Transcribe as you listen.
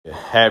You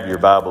have your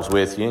Bibles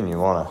with you and you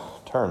want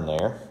to turn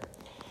there.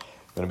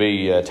 I'm going to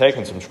be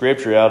taking some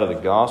scripture out of the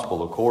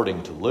Gospel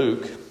according to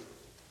Luke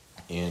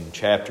in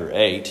chapter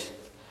 8.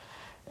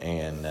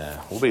 And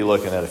we'll be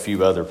looking at a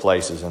few other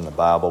places in the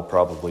Bible,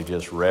 probably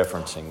just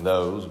referencing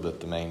those. But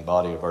the main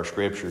body of our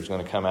scripture is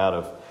going to come out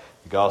of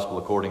the Gospel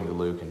according to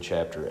Luke in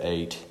chapter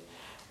 8.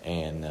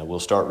 And we'll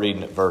start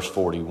reading at verse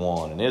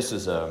 41. And this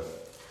is a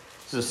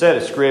set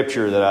of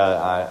scripture that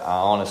I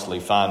honestly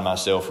find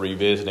myself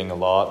revisiting a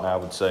lot, and I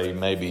would say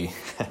maybe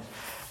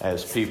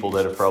as people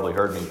that have probably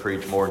heard me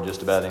preach more than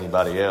just about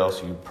anybody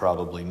else, you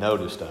probably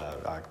noticed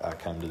I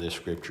come to this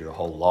scripture a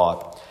whole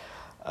lot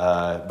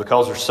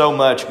because there's so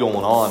much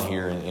going on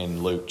here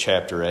in Luke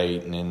chapter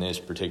 8 and in this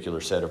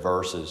particular set of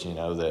verses,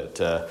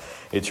 that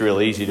it's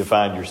real easy to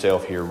find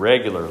yourself here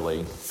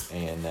regularly.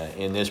 And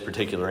in this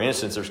particular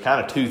instance, there's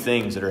kind of two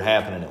things that are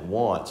happening at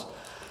once.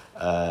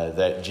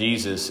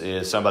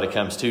 That somebody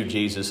comes to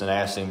Jesus and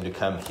asks him to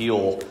come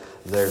heal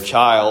their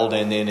child,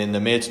 and then in the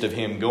midst of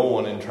him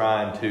going and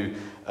trying to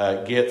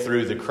get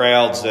through the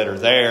crowds that are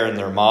there and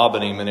they're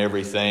mobbing him and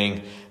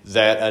everything,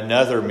 that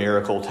another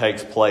miracle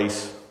takes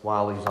place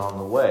while he's on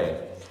the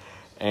way.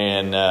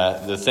 And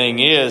the thing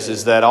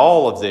is that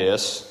all of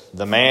this,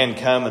 the man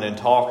coming and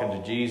talking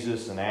to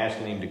Jesus and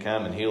asking him to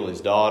come and heal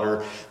his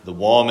daughter, the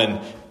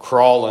woman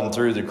crawling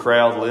through the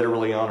crowd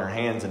literally on her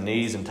hands and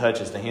knees and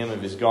touches the hem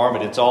of his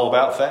garment, it's all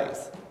about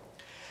faith.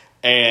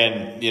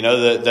 And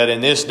that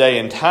in this day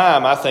and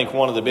time, I think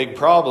one of the big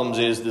problems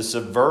is the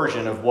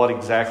subversion of what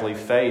exactly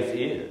faith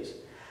is.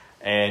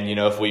 And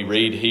if we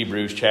read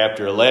Hebrews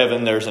chapter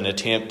 11, there's an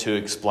attempt to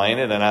explain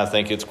it, and I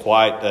think it's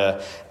quite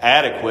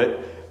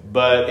adequate.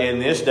 But in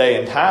this day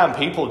and time,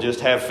 people just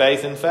have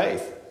faith in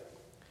faith.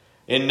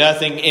 In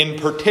nothing in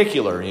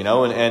particular,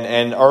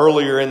 and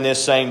earlier in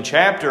this same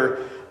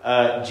chapter,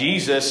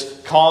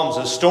 Jesus calms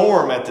a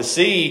storm at the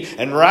sea,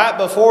 and right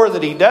before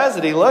that he does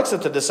it, he looks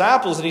at the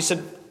disciples and he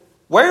said,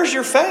 "Where's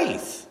your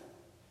faith?"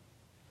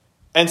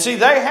 And see,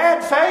 they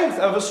had faith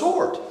of a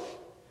sort.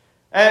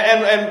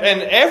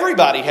 And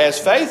everybody has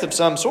faith of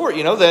some sort.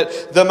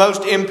 That the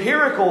most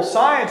empirical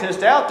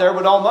scientist out there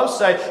would almost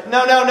say,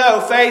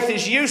 no, faith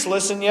is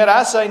useless. And yet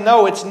I say,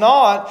 no, it's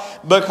not.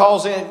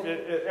 Because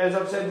as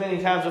I've said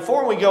many times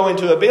before, when we go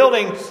into a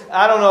building,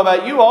 I don't know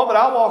about you all, but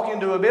I'll walk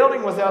into a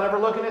building without ever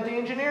looking at the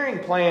engineering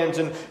plans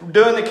and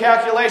doing the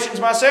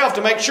calculations myself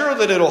to make sure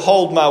that it'll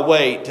hold my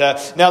weight.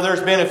 Now, there's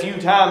been a few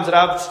times that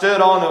I've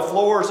stood on a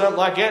floor or something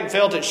like that and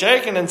felt it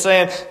shaking and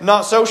saying,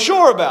 not so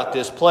sure about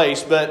this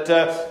place. But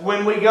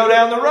when we go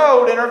down the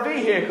road in our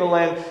vehicle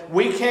and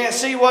we can't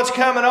see what's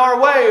coming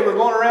our way, we're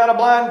going around a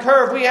blind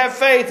curve, we have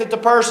faith that the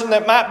person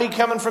that might be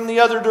coming from the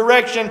other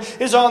direction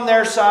is on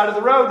their side of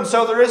the road. And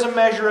so there is a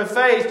measure of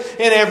faith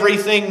in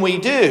everything we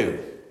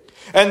do.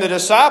 And the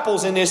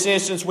disciples in this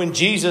instance, when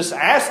Jesus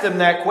asked them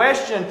that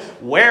question,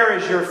 where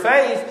is your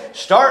faith?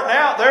 Starting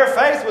out, their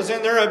faith was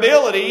in their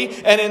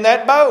ability and in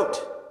that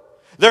boat.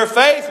 Their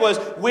faith was,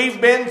 we've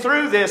been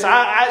through this.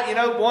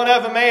 One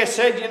of them may have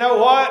said,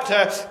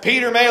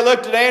 Peter may have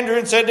looked at Andrew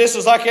and said, this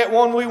is like that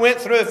one we went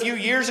through a few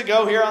years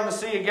ago here on the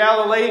Sea of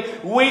Galilee.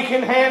 We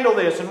can handle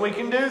this and we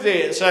can do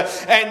this.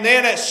 And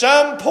then at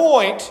some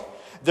point,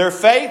 their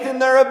faith in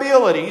their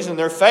abilities and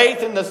their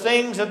faith in the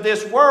things of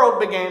this world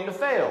began to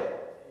fail.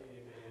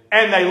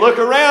 And they look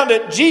around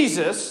at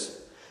Jesus,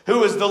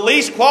 who is the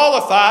least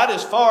qualified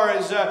as far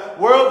as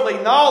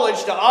worldly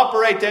knowledge to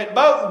operate that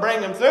boat and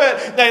bring them through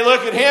it. They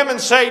look at him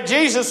and say,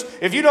 Jesus,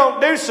 if you don't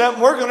do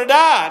something, we're going to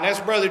die. And that's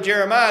Brother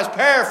Jeremiah's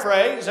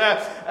paraphrase.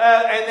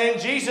 And then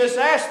Jesus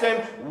asked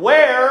them,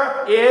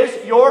 where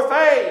is your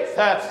faith?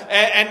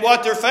 And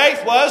what their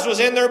faith was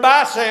in their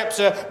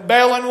biceps,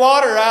 bailing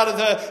water out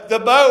of the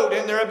boat,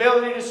 and their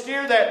ability to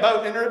steer that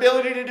boat, and their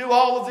ability to do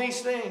all of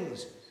these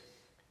things.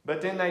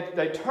 But then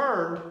they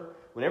turned.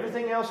 When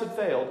everything else had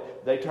failed,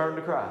 they turned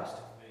to Christ.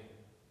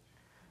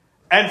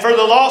 And for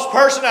the lost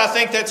person, I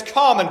think that's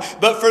common.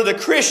 But for the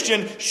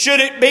Christian,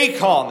 should it be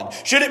common?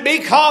 Should it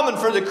be common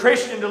for the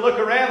Christian to look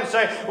around and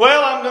say,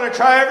 well, I'm going to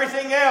try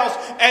everything else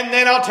and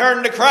then I'll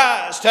turn to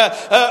Christ?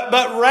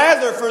 But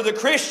rather for the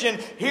Christian,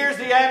 here's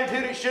the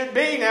attitude it should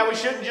be. Now, we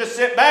shouldn't just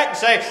sit back and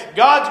say,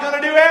 God's going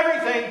to do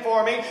everything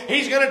for me.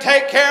 He's going to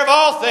take care of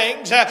all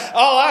things.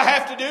 All I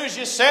have to do is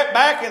just sit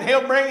back and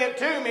He'll bring it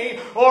to me.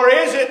 Or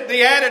is it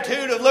the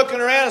attitude of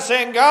looking around and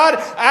saying, God,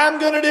 I'm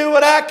going to do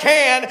what I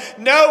can,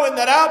 knowing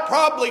that I'll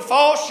probably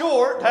fall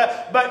short,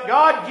 but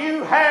God,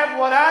 you have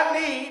what I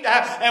need,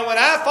 and when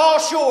I fall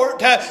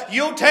short,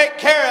 you'll take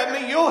care of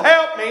me, you'll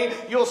help me,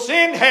 you'll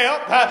send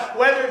help,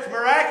 whether it's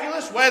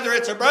miraculous, whether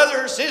it's a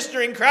brother or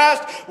sister in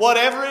Christ,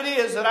 whatever it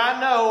is that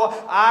I know,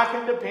 I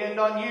can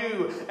depend on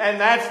you. And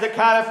that's the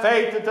kind of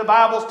faith that the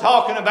Bible's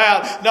talking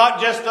about,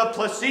 not just a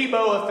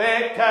placebo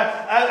effect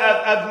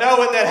of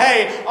knowing that,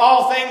 hey,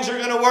 all things are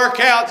going to work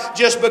out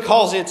just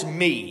because it's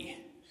me.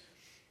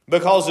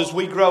 Because as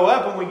we grow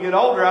up and we get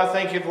older, I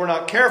think if we're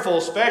not careful,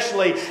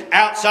 especially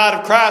outside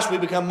of Christ, we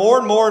become more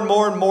and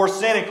more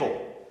cynical.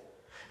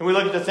 And we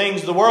look at the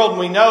things of the world and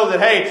we know that,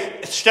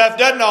 hey, stuff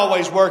doesn't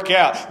always work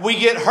out. We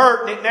get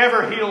hurt and it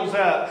never heals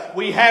up.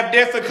 We have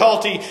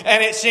difficulty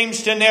and it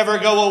seems to never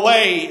go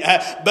away.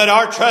 But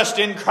our trust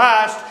in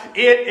Christ,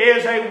 it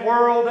is a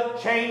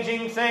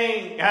world-changing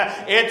thing.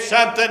 It's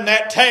something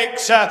that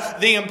takes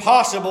the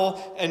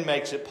impossible and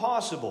makes it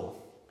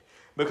possible.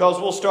 Because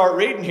we'll start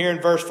reading here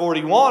in verse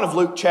 41 of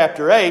Luke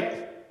chapter 8.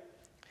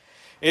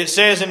 It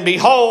says, "And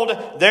behold,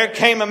 there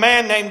came a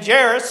man named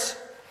Jairus,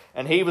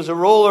 and he was a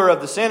ruler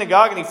of the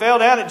synagogue, and he fell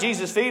down at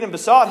Jesus' feet and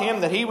besought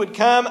him that he would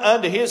come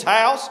unto his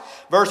house."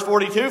 Verse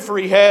 42, "For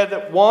he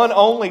had one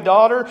only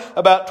daughter,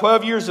 about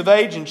 12 years of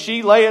age, and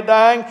she lay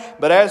a-dying.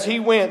 But as he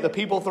went, the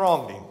people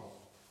thronged him."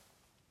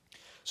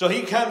 So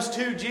he comes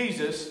to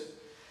Jesus,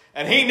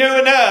 and he knew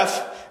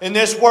enough in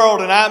this world,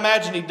 and I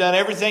imagine he'd done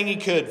everything he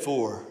could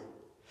for her.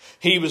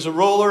 He was a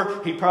ruler.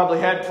 He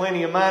probably had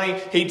plenty of money.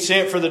 He'd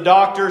sent for the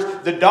doctors.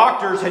 The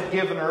doctors had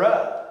given her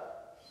up.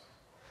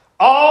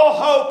 All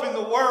hope in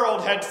the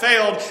world had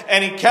failed,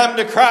 and he'd come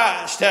to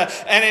Christ.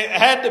 And it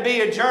had to be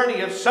a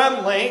journey of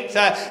some length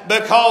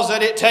because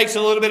that it takes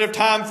a little bit of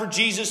time for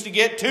Jesus to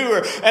get to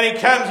her. And he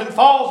comes and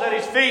falls at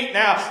his feet.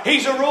 Now,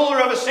 he's a ruler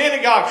of a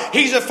synagogue.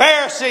 He's a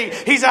Pharisee.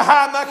 He's a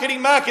high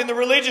muckety-muck in the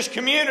religious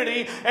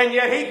community. And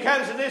yet he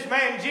comes to this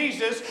man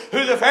Jesus,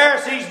 who the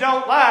Pharisees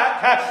don't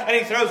like. And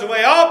he throws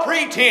away all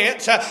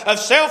pretense of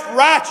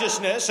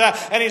self-righteousness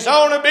and his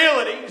own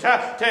abilities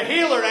to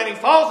heal her. And he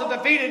falls at the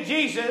feet of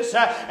Jesus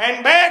and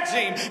begs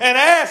him and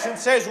asks and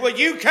says, "Will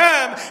you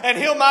come and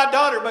heal my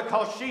daughter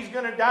because she's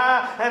going to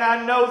die, and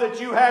I know that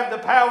you have the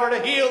power to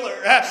heal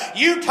her."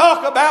 You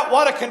talk about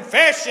what a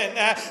confession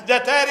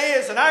that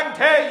is. And I can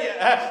tell you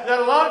that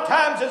a lot of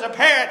times as a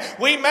parent,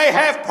 we may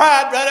have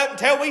pride right up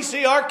until we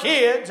see our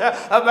kids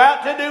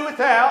about to do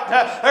without,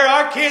 or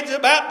our kids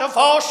about to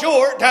fall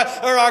short,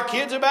 or our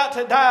kids about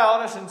to die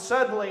on us, and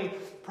suddenly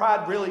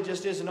pride really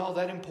just isn't all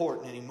that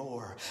important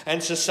anymore.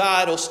 And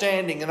societal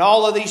standing and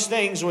all of these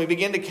things, and we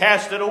begin to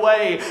cast it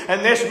away.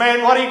 And this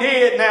man, what he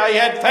did, now he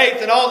had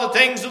faith in all the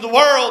things of the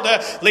world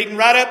leading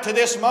right up to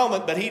this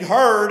moment. But he'd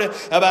heard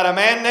about a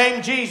man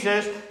named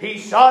Jesus. He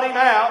sought him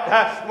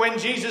out when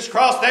Jesus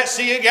crossed that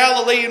Sea of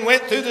Galilee and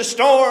went through the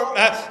storm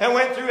and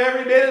went through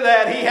every bit of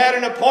that. He had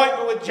an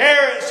appointment with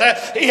Jairus.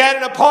 He had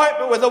an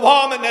appointment with a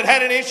woman that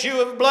had an issue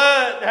of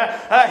blood.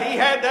 He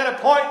had that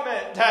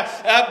appointment.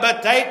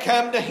 But they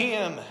come to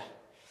him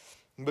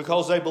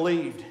because they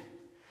believed.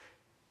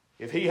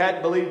 If he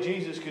hadn't believed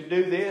Jesus could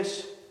do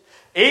this,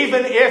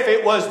 even if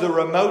it was the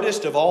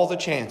remotest of all the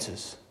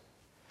chances.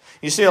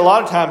 You see, a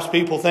lot of times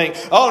people think,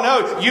 "Oh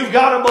no, you've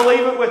got to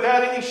believe it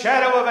without any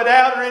shadow of a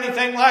doubt or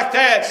anything like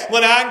that."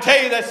 Well, I can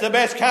tell you that's the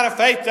best kind of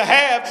faith to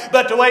have.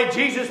 But the way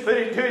Jesus put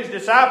it to his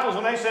disciples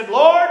when they said,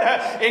 "Lord,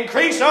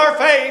 increase our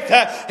faith,"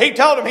 he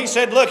told them, he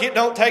said, "Look, it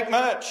don't take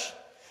much.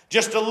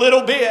 Just a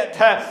little bit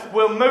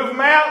will move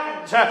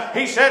mountains."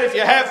 He said, if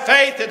you have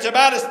faith, it's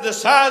about the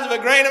size of a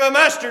grain of a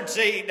mustard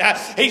seed.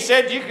 He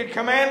said you could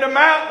command a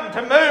mountain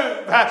to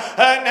move. Now,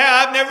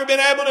 I've never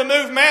been able to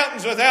move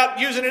mountains without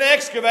using an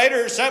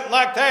excavator or something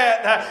like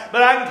that.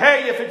 But I can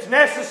tell you, if it's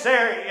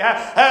necessary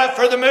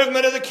for the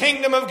movement of the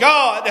kingdom of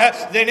God,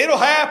 then it'll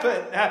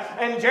happen.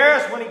 And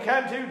Jairus, when he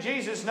came to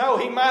Jesus, no,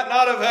 he might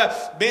not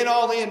have been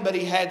all in, but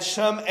he had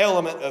some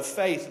element of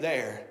faith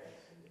there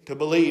to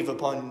believe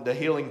upon the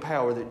healing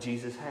power that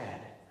Jesus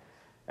had.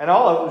 And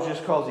all of it was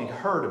just because he'd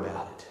heard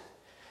about it.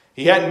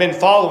 He hadn't been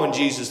following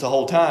Jesus the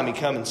whole time. He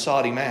come and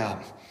sought him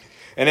out.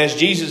 And as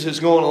Jesus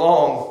is going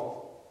along,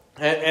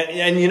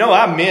 and you know,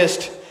 I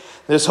missed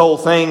this whole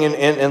thing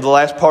in the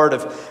last part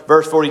of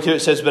verse 42. It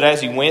says, "But as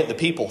he went, the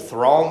people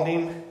thronged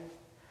him."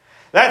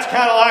 That's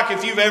kind of like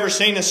if you've ever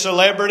seen a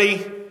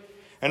celebrity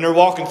and they're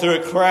walking through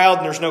a crowd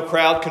and there's no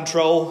crowd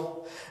control.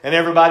 And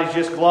everybody's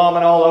just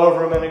glomming all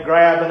over them and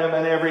grabbing them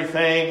and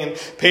everything.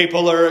 And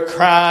people are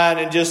crying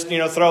and just,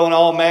 throwing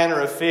all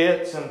manner of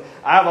fits. And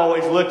I've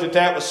always looked at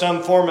that with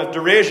some form of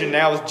derision.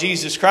 Now with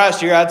Jesus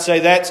Christ here, I'd say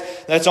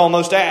that's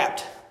almost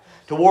apt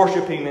to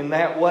worship him in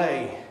that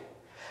way.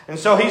 And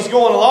so he's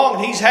going along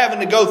and he's having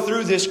to go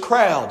through this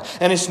crowd.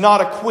 And it's not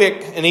a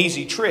quick and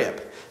easy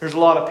trip. There's a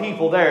lot of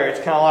people there. It's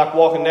kind of like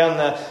walking down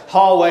the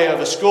hallway of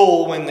a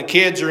school when the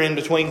kids are in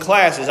between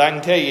classes. I can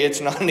tell you it's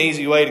not an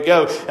easy way to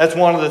go. That's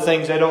one of the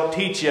things they don't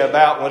teach you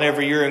about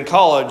whenever you're in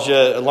college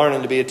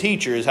learning to be a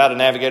teacher, is how to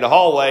navigate a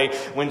hallway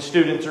when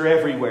students are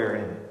everywhere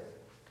in it.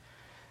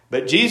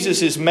 But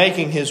Jesus is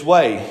making his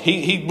way.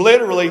 He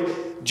literally,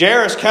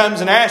 Jairus comes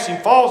and asks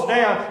him, falls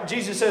down.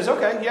 Jesus says,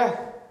 "Okay, yeah,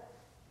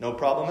 no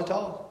problem at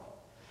all."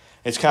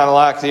 It's kind of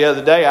like the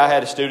other day, I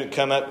had a student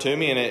come up to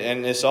me,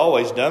 and this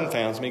always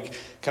dumbfounds me.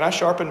 "Can I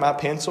sharpen my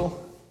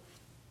pencil?"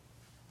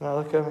 And I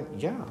look at him,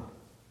 "Yeah.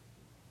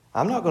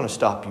 I'm not going to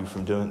stop you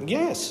from doing it."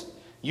 "Yes.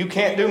 You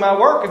can't do my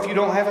work if you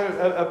don't have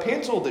a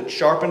pencil that's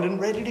sharpened and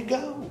ready to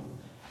go."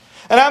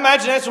 And I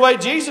imagine that's the way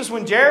Jesus,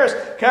 when Jairus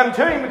come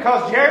to him,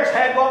 because Jairus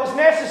had what was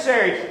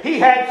necessary. He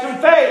had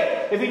some faith.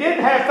 If he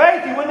didn't have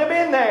faith, he wouldn't have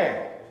been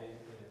there.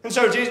 And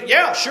so Jesus,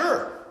 "Yeah,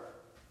 sure."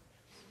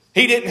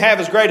 He didn't have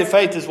as great a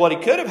faith as what he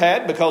could have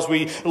had, because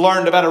we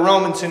learned about a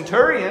Roman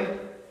centurion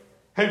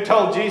who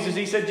told Jesus,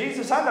 he said,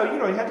 Jesus, I know you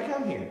don't even have to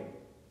come here.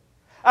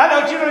 I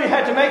know you don't even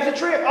have to make the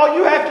trip. All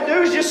you have to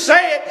do is just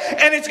say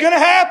it, and it's going to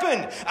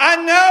happen. I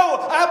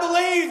know,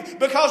 I believe,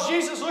 because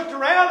Jesus looked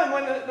around,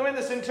 and when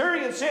the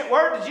centurion sent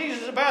word to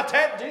Jesus about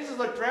that, Jesus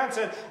looked around and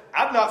said,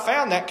 I've not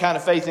found that kind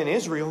of faith in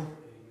Israel.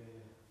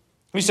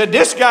 He said,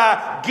 this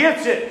guy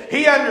gets it.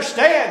 He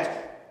understands.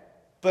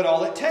 But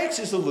all it takes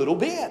is a little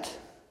bit.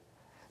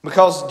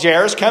 Because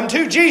Jairus come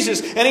to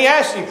Jesus and he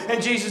asks him,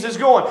 and Jesus is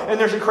going, and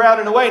there's a crowd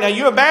in the way. Now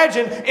you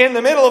imagine in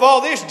the middle of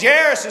all this,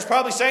 Jairus is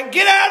probably saying,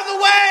 get out of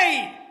the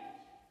way!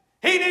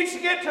 He needs to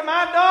get to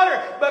my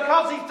daughter,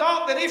 because he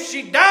thought that if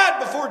she died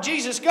before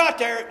Jesus got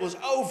there, it was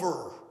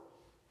over.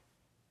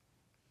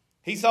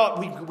 He thought,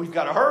 we've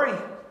got to hurry.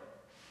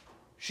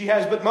 She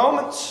has but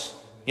moments.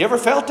 You ever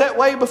felt that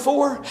way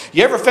before?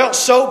 You ever felt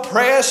so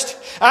pressed?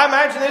 I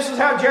imagine this is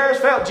how Jairus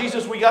felt.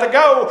 Jesus, we got to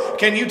go.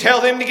 Can you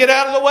tell them to get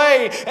out of the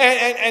way?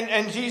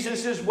 And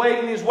Jesus is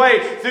wading his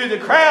way through the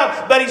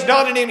crowd, but he's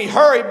not in any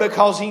hurry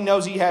because he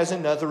knows he has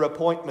another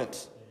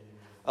appointment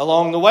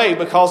along the way,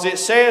 because it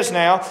says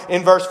now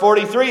in verse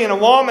 43, and a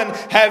woman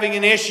having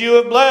an issue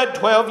of blood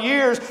 12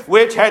 years,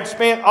 which had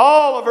spent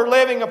all of her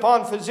living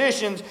upon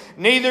physicians,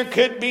 neither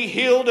could be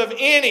healed of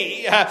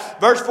any.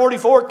 Verse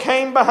 44,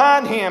 came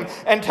behind him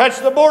and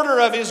touched the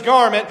border of his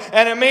garment,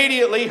 and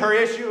immediately her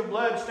issue of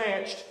blood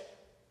stanched.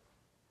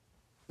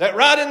 That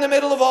right in the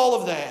middle of all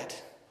of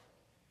that,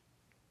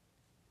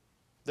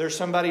 there's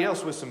somebody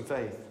else with some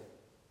faith.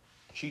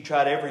 She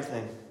tried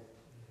everything.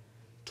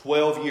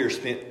 12 years,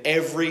 spent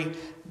every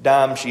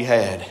dime she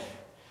had.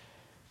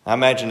 I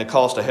imagine the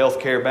cost of health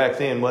care back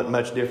then wasn't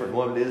much different than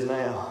what it is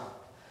now.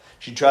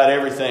 She tried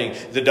everything.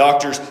 The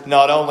doctors,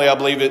 not only, I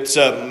believe it's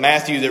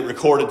Matthew that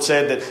recorded,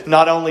 said that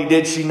not only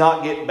did she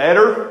not get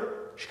better,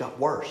 she got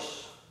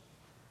worse.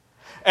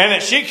 And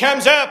that she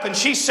comes up and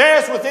she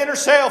says within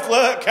herself,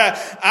 look,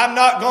 I'm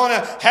not going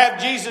to have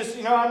Jesus,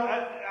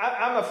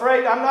 I'm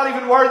afraid I'm not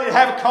even worthy to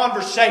have a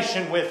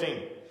conversation with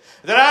him.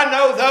 That I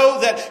know,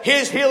 though, that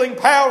his healing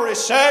power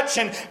is such,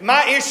 and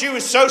my issue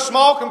is so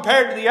small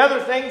compared to the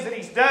other things that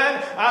he's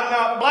done. I'm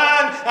not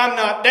blind. I'm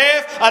not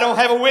deaf. I don't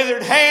have a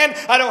withered hand.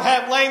 I don't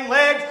have lame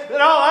legs.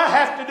 That all I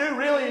have to do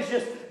really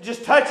is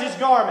just touch his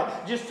garment.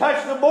 Just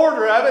touch the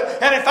border of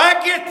it. And if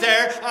I get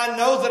there, I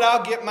know that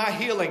I'll get my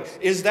healing.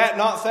 Is that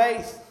not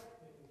faith?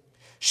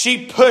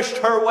 She pushed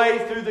her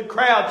way through the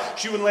crowd.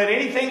 She wouldn't let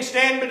anything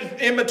stand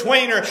in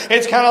between her.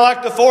 It's kind of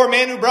like the 4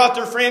 men who brought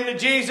their friend to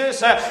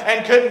Jesus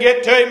and couldn't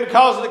get to him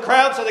because of the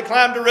crowd, so they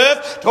climbed the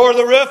roof, tore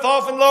the roof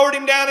off, and lowered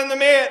him down in the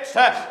midst.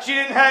 She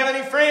didn't have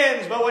any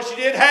friends, but what she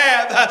did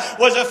have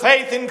was a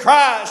faith in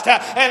Christ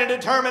and a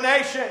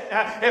determination.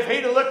 If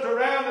he'd have looked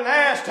around and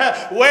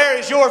asked, where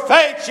is your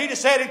faith? She'd have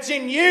said, it's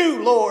in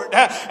you, Lord.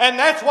 And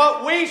that's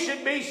what we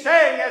should be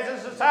saying as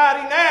a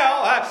society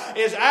now,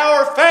 is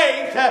our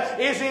faith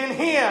is in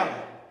him.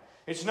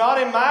 It's not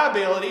in my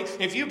ability.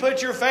 If you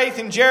put your faith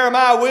in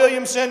Jeremiah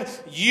Williamson,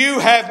 you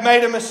have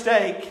made a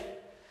mistake.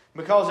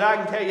 Because I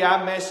can tell you,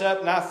 I mess up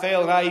and I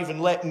fail and I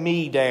even let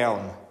me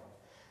down.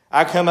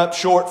 I come up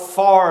short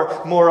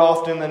far more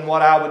often than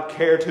what I would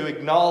care to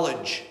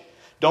acknowledge.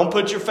 Don't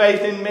put your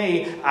faith in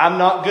me. I'm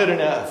not good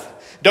enough.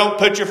 Don't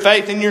put your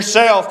faith in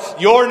yourself.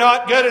 You're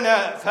not good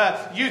enough.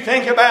 You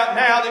think about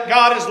now that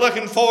God is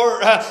looking for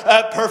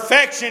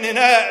perfection in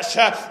us,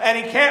 and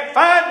He can't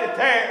find it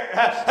there.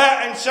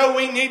 And so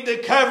we need the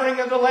covering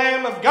of the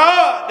Lamb of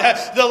God,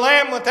 the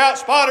Lamb without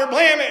spot or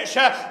blemish.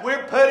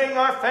 We're putting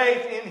our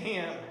faith in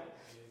Him.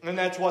 And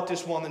that's what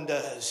this woman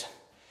does.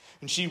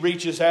 And she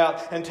reaches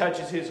out and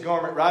touches his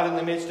garment right in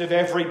the midst of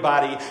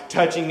everybody,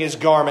 touching his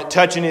garment,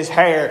 touching his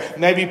hair,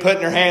 maybe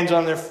putting her hands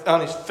on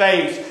his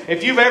face.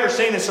 If you've ever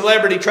seen a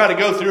celebrity try to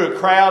go through a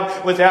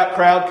crowd without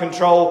crowd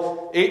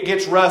control, it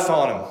gets rough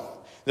on them.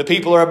 The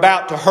people are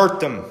about to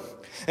hurt them.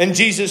 And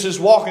Jesus is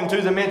walking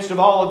through the midst of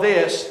all of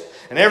this.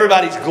 And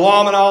everybody's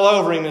glomming all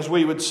over him, as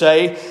we would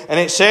say. And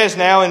it says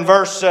now in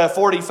verse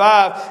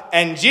 45,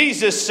 and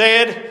Jesus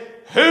said,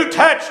 who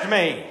touched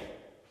me?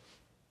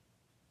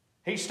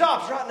 He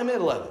stops right in the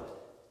middle of it.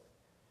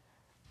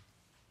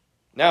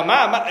 Now, and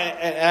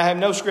I have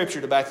no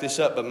scripture to back this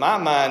up, but my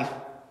mind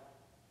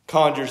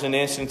conjures an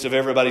instance of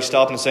everybody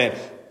stopping and saying,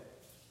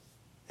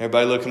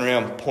 everybody looking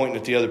around, pointing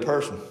at the other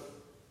person.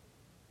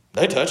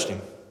 They touched him.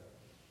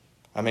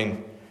 I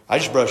mean, I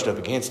just brushed up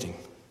against him.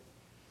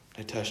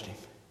 They touched him.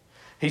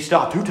 He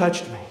stopped. Who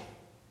touched me?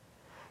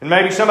 And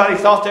maybe somebody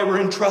thought they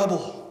were in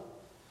trouble.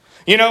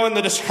 And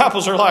the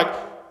disciples are like,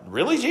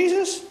 really,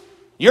 Jesus?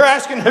 You're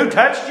asking who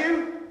touched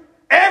you?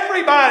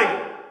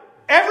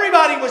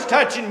 Everybody was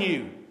touching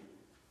you.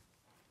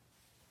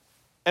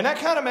 And that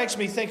kind of makes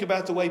me think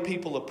about the way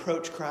people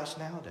approach Christ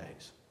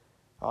nowadays.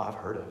 Oh, I've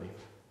heard of him.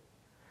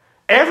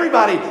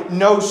 Everybody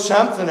knows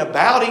something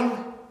about him.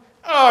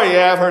 Oh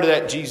yeah, I've heard of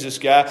that Jesus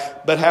guy.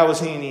 But how is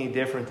he any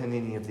different than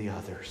any of the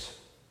others?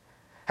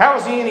 How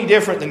is he any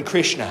different than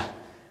Krishna?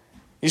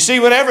 You see,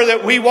 whenever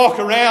that we walk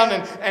around,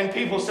 and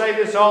people say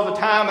this all the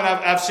time, and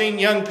I've seen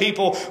young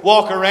people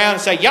walk around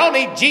and say, y'all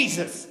need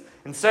Jesus.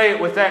 and say it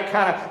with that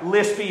kind of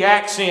lispy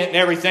accent and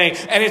everything.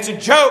 And it's a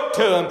joke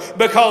to them,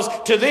 because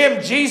to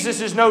them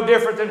Jesus is no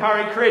different than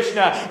Hare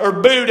Krishna or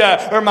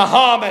Buddha or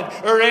Muhammad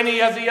or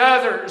any of the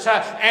others.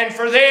 And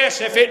for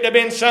this, if it had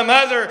been some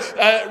other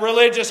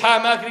religious high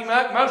muckety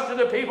muck, most of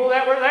the people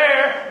that were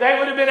there, they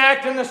would have been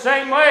acting the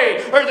same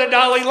way. Or the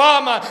Dalai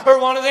Lama or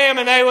one of them,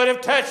 and they would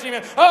have touched him.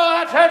 And,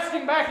 I touched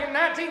him back in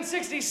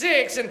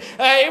 1966, and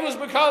it was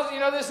because,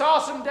 this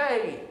awesome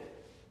day.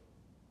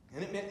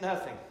 And it meant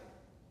nothing,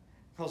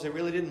 because they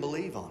really didn't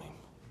believe on him.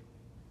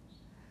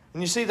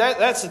 And you see,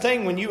 that's the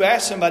thing. When you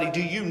ask somebody,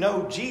 do you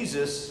know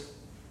Jesus?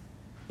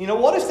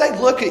 What if they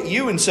look at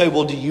you and say,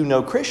 well, do you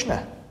know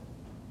Krishna?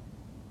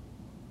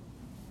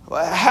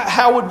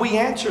 How would we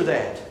answer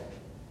that?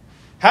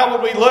 How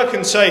would we look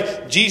and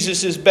say,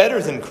 Jesus is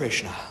better than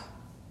Krishna?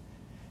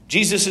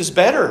 Jesus is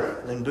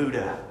better than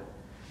Buddha.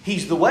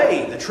 He's the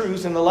way, the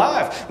truth, and the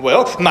life.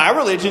 Well, my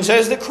religion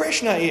says that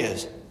Krishna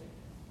is.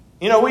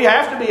 We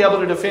have to be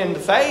able to defend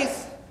the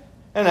faith.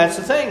 And that's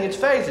the thing. It's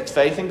faith. It's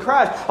faith in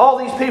Christ. All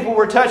these people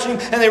were touching him,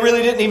 and they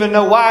really didn't even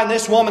know why. And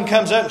this woman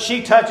comes up and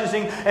she touches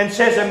him and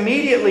says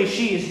immediately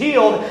she is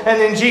healed. And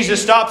then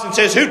Jesus stops and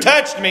says, who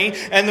touched me?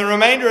 And the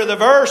remainder of the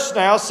verse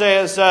now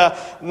says,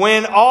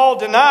 when all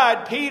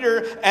denied,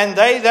 Peter and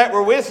they that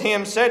were with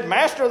him said,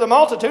 Master, the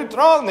multitude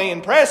throng thee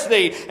and press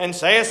thee. And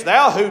sayest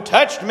thou, who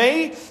touched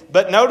me?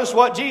 But notice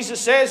what Jesus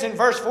says in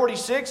verse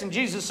 46. And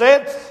Jesus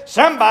said,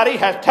 somebody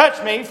has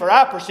touched me, for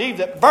I perceive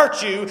that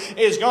virtue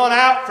is gone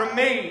out from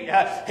me.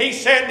 He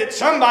said that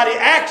somebody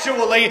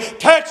actually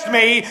touched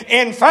me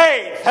in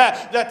faith,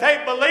 that they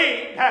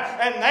believed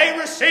and they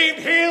received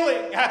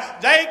healing.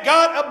 They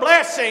got a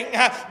blessing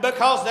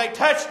because they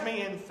touched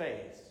me in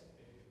faith.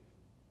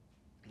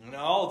 And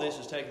all this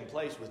is taking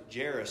place with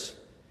Jairus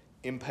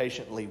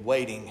impatiently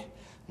waiting,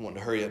 wanting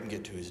to hurry up and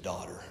get to his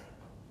daughter.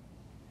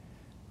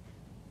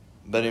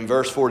 But in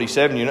verse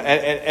 47,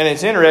 and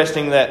it's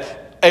interesting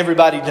that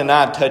everybody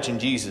denied touching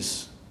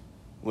Jesus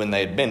when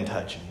they had been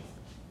touching him.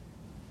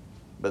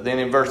 But then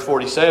in verse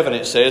 47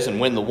 it says, and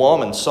when the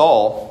woman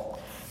saw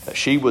that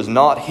she was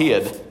not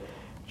hid,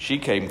 she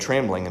came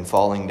trembling and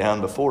falling down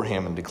before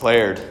him, and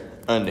declared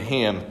unto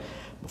him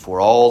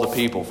before all the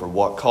people for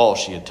what cause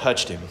she had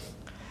touched him,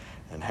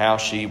 and how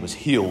she was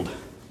healed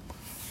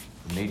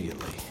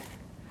immediately.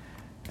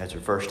 That's her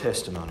first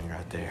testimony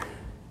right there.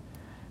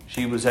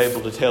 She was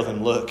able to tell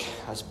them, look,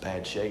 I was in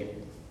bad shape.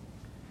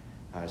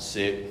 I was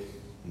sick,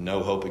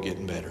 no hope of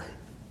getting better.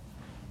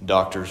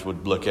 Doctors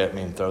would look at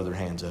me and throw their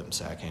hands up and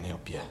say, I can't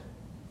help you.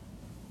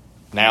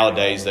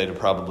 Nowadays, they'd have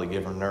probably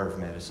given her nerve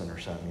medicine or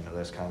something.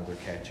 That's kind of their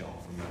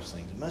catch-all for most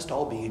things. It must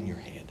all be in your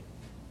head.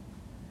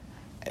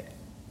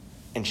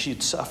 And she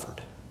had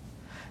suffered.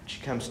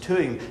 She comes to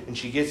him and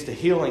she gets the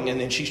healing, and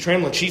then she's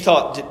trembling. She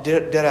thought,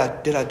 did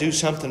I do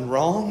something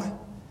wrong?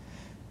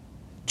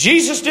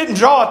 Jesus didn't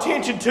draw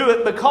attention to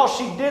it because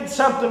she did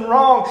something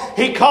wrong.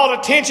 He called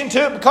attention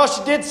to it because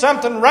she did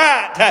something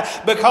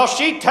right. Because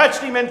she touched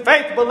him in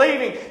faith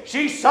believing.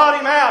 She sought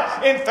him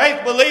out in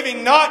faith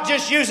believing, not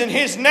just using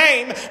his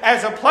name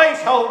as a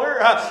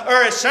placeholder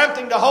or as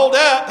something to hold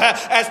up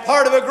as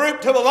part of a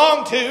group to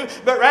belong to,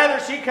 but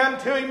rather she come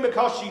to him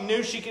because she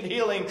knew she could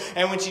heal him.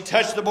 And when she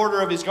touched the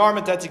border of his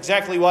garment, that's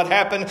exactly what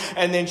happened.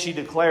 And then she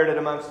declared it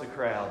amongst the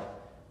crowd.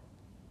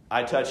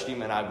 I touched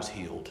him and I was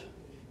healed.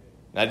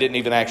 I didn't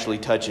even actually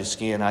touch his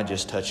skin. I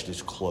just touched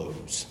his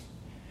clothes.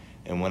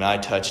 And when I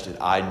touched it,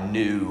 I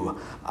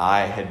knew I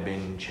had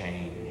been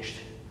changed.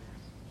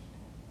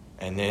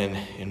 And then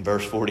in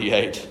verse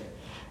 48,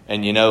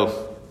 and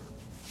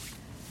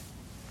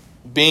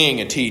being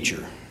a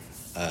teacher,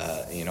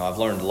 I've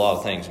learned a lot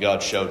of things.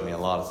 God showed me a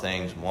lot of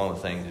things. And one of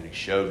the things that he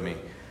showed me,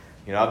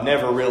 I've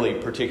never really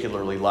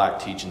particularly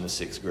liked teaching the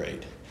 6th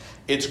grade.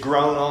 It's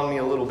grown on me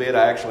a little bit.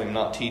 I actually am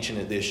not teaching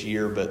it this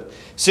year, but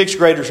 6th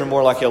graders are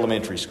more like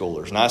elementary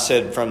schoolers. And I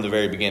said from the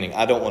very beginning,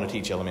 I don't want to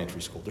teach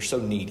elementary school. They're so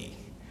needy.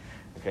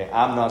 Okay,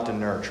 I'm not the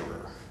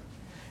nurturer.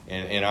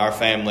 In our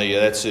family,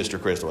 that's Sister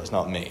Crystal. It's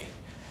not me.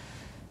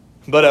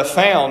 But I've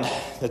found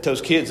that those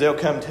kids, they'll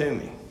come to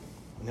me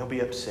and they'll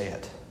be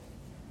upset.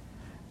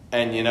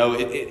 And,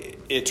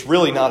 it's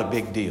really not a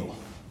big deal.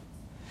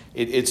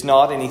 It's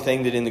not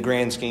anything that in the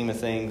grand scheme of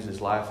things is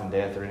life and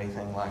death or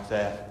anything like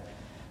that.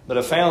 But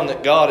I found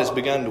that God has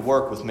begun to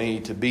work with me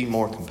to be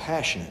more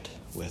compassionate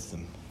with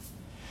them.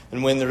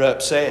 And when they're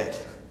upset,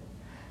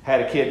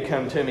 had a kid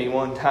come to me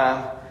one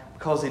time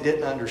because they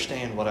didn't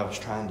understand what I was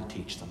trying to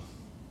teach them.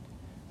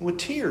 With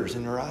tears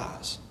in her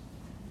eyes.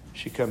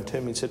 She come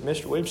to me and said,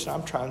 Mr. Williamson,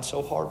 I'm trying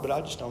so hard, but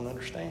I just don't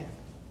understand.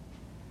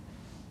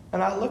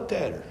 And I looked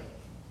at her.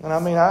 And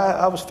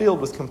I was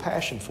filled with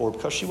compassion for her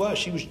because she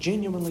was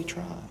genuinely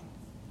trying.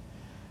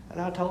 And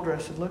I told her, I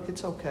said, look,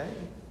 it's okay.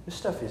 This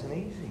stuff isn't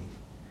easy.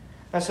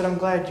 I said, I'm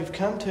glad you've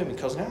come to me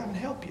because now I can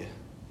help you.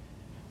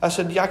 I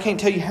said, I can't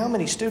tell you how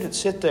many students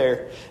sit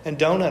there and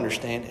don't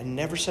understand and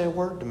never say a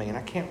word to me, and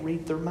I can't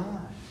read their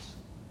minds.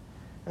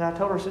 And I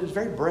told her, I said, it's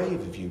very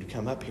brave of you to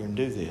come up here and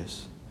do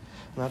this.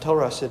 And I told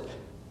her, I said,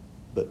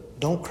 but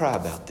don't cry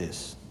about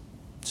this.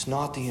 It's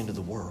not the end of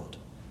the world.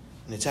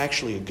 And it's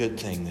actually a good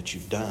thing that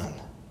you've done.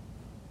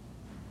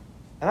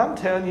 And I'm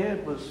telling you,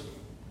 it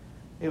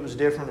was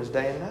different as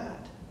day and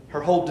night. Her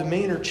whole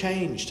demeanor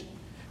changed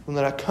when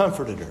that I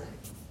comforted her.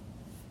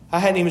 I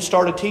hadn't even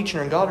started teaching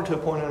her and got her to a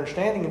point of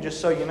understanding. And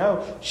just so you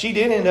know, she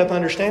did end up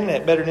understanding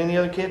that better than any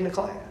other kid in the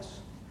class.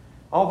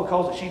 All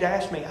because she'd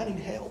asked me, I need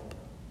help.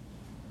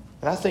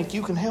 And I think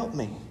you can help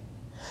me.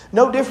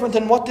 No different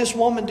than what this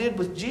woman did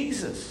with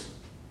Jesus.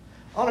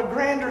 On a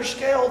grander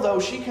scale, though,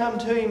 she come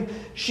to him.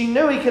 She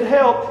knew he could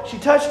help. She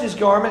touched his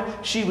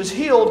garment. She was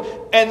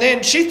healed. And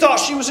then she thought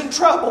she was in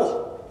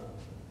trouble.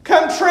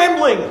 Come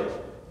trembling.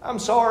 I'm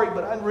sorry,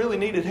 but I really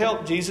needed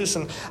help, Jesus.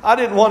 And I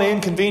didn't want to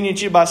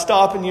inconvenience you by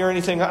stopping you or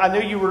anything. I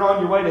knew you were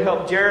on your way to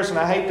help Jairus, and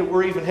I hate that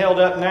we're even held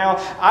up now.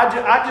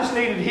 I just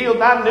needed healed,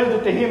 and I knew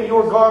that the hem of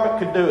your garment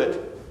could do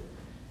it.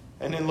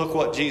 And then look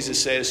what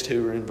Jesus says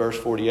to her in verse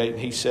 48. And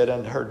he said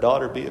unto her,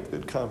 Daughter, be of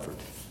good comfort.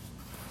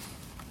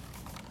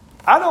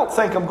 I don't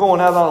think I'm going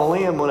out on a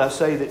limb when I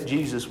say that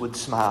Jesus would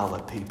smile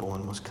at people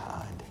and was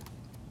kind.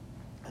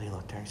 And he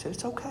looked at her and said,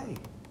 It's okay.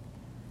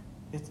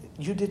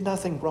 You did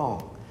nothing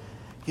wrong.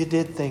 You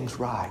did things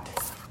right.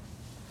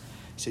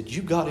 He said,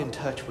 you got in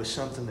touch with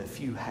something that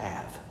few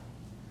have.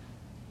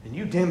 And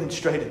you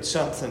demonstrated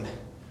something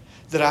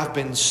that I've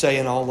been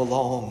saying all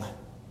along.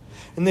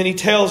 And then he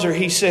tells her,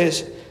 he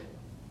says,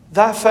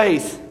 Thy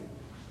faith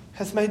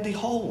hath made thee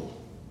whole.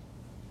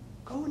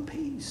 Go in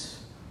peace.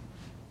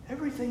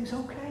 Everything's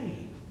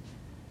okay.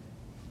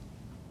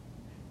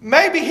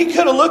 Maybe he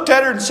could have looked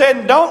at her and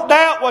said, Don't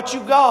doubt what you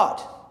got.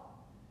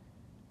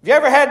 Have you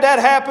ever had that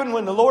happen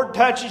when the Lord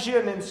touches you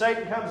and then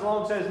Satan comes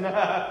along and says,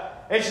 Nah,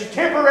 it's a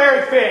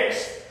temporary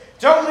fix.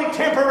 It's only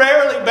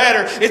temporarily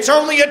better. It's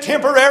only a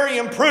temporary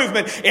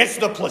improvement. It's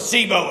the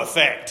placebo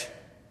effect.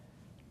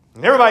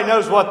 And everybody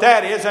knows what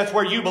that is. That's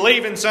where you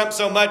believe in something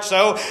so much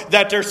so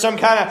that there's some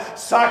kind of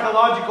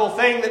psychological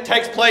thing that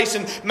takes place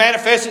and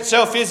manifests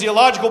itself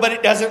physiological, but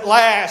it doesn't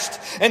last.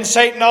 And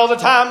Satan all the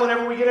time,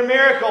 whenever we get a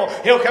miracle,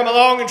 he'll come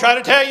along and try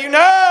to tell you,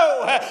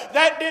 no,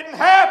 that didn't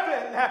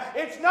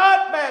happen. It's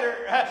not better.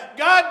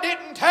 God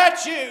didn't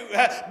touch you.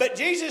 But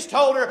Jesus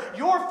told her,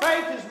 your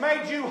faith has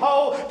made you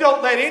whole.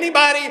 Don't let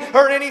anybody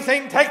or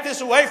anything take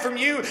this away from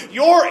you.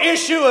 Your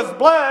issue of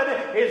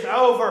blood is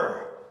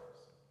over.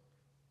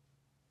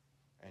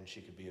 And she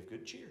could be of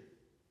good cheer.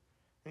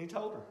 And he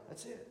told her,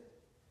 that's it.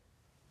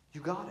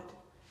 You got it.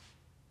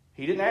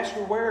 He didn't ask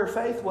her where her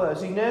faith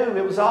was. He knew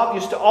it was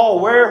obvious to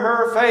all where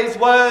her faith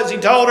was. He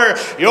told her,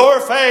 your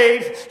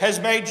faith has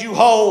made you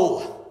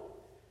whole.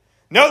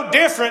 No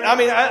different. I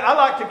mean, I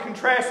like to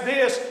contrast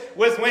this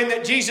with when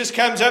that Jesus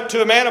comes up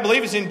to a man, I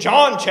believe it's in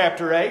John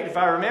chapter 8, if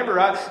I remember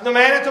right, the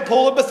man at the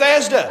pool of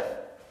Bethesda.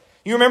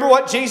 You remember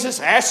what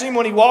Jesus asked him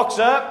when he walks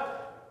up?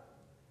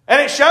 And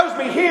it shows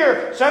me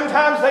here,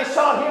 sometimes they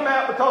sought him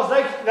out because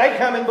they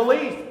come and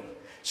believe.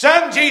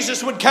 Some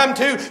Jesus would come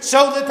to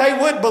so that they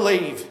would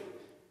believe.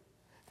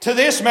 To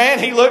this man,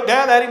 he looked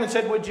down at him and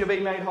said, would you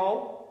be made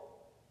whole?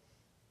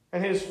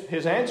 And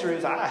his answer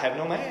is, I have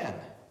no man.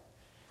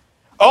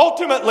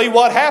 Ultimately,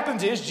 what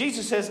happens is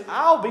Jesus says,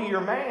 I'll be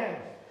your man.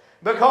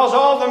 Because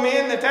all the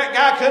men that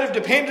guy could have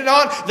depended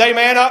on, they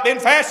may not have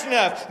been fast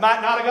enough.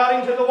 Might not have got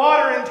into the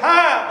water in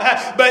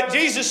time. But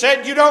Jesus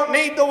said, you don't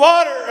need the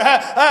water.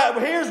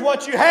 Here's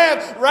what you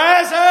have.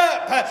 Rise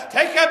up.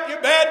 Take up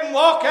your bed and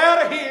walk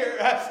out of here.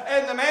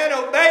 And the man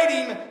obeyed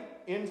him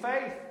in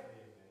faith.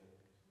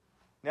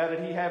 Now,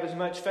 did he have as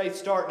much faith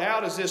starting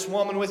out as this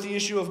woman with the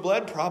issue of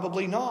blood?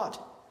 Probably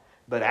not.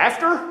 But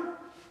after,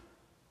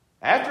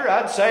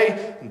 I'd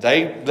say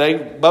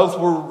they both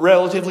were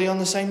relatively on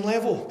the same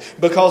level.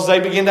 Because they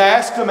begin to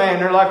ask the man.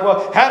 They're like,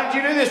 well, how did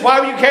you do this?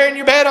 Why were you carrying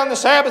your bed on the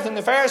Sabbath? And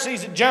the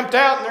Pharisees had jumped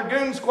out in their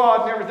goon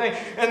squad and everything.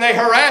 And they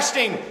harassed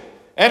him.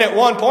 And at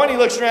one point he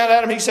looks around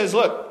at him. He says,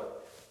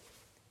 look,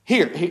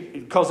 here.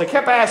 Because they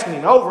kept asking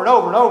him over and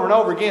over and over and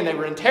over again. They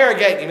were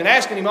interrogating him and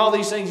asking him all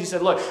these things. He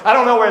said, look, I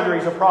don't know whether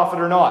he's a prophet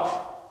or not.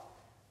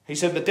 He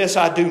said, but this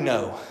I do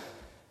know.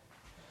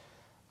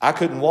 I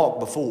couldn't walk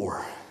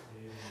before.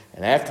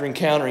 And after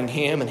encountering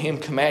him and him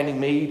commanding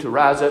me to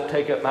rise up,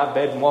 take up my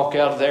bed and walk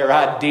out of there,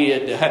 I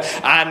did.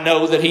 I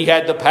know that he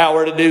had the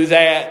power to do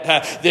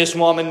that. This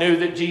woman knew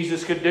that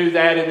Jesus could do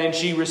that, and then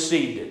she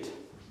received it.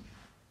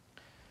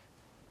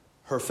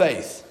 Her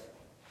faith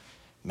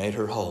made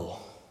her whole.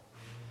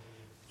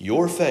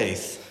 Your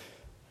faith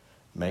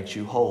makes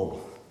you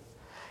whole.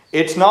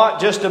 It's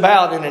not just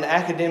about an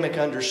academic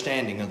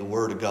understanding of the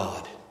Word of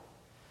God.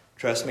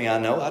 Trust me, I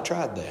know. I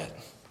tried that.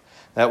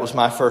 That was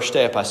my first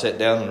step. I sat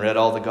down and read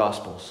all the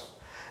Gospels.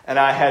 And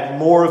I had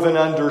more of an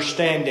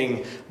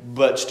understanding,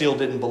 but still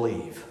didn't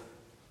believe.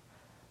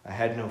 I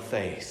had no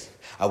faith.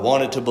 I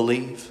wanted to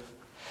believe.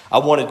 I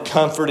wanted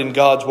comfort in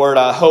God's Word,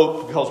 I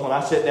hope, because when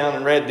I sat down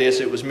and read this,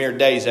 it was mere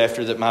days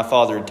after that my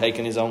father had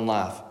taken his own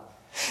life.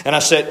 And I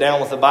sat down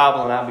with the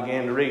Bible and I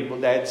began to read.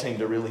 Well, Dad seemed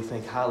to really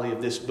think highly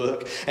of this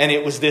book. And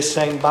it was this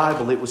same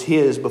Bible. It was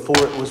his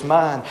before it was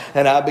mine.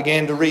 And I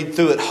began to read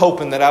through it,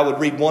 hoping that I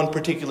would read one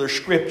particular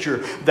scripture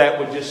that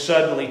would just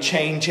suddenly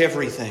change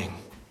everything.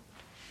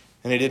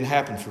 And it didn't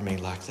happen for me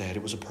like that.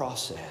 It was a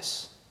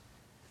process.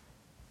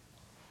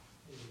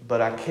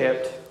 But I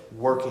kept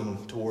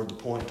working toward the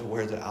point to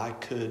where that I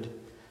could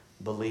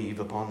believe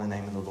upon the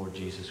name of the Lord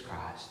Jesus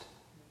Christ.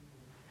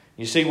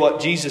 You see what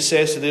Jesus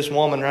says to this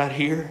woman right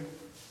here?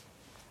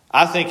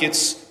 I think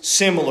it's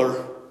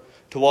similar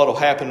to what will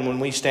happen when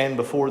we stand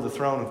before the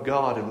throne of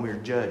God and we're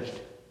judged.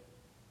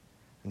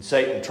 And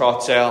Satan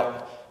trots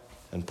out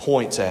and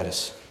points at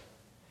us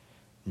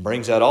and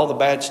brings out all the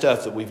bad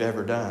stuff that we've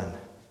ever done.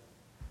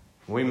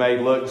 We may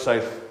look and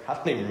say, I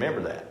don't even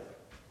remember that.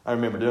 I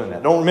remember doing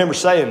that. Don't remember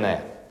saying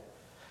that.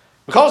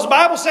 Because the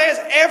Bible says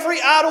every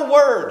idle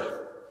word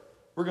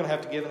we're going to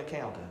have to give an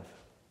account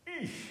of.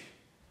 Eesh.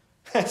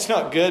 That's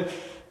not good.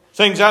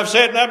 Things I've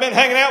said and I've been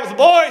hanging out with the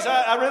boys,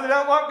 I really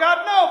don't want God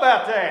to know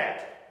about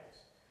that.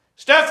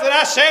 Stuff that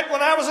I said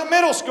when I was a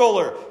middle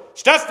schooler.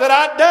 Stuff that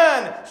I'd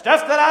done.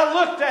 Stuff that I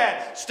looked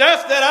at.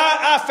 Stuff that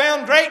I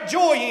found great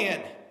joy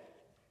in.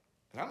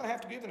 And I'm going to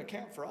have to give an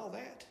account for all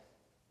that.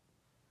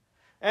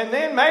 And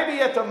then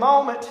maybe at the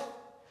moment,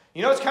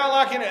 you know, it's kind of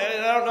like,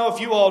 I don't know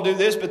if you all do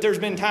this, but there's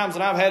been times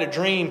that I've had a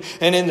dream,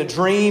 and in the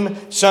dream,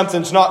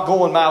 something's not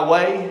going my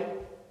way.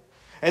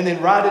 And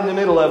then right in the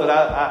middle of it,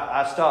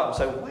 I stop and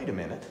say, well, wait a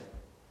minute.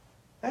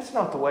 That's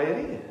not the way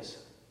it is.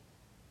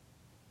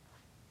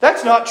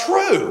 That's not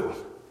true.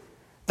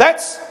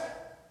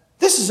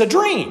 This is a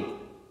dream.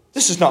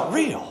 This is not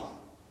real.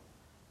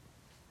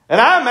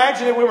 And I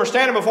imagine that we were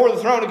standing before the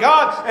throne of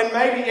God, and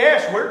maybe,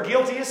 yes, we're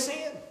guilty of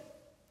sin.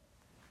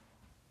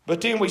 But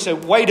then we say,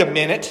 wait a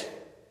minute.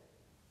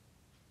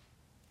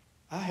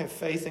 I have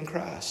faith in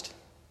Christ.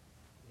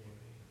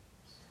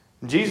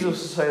 And Jesus will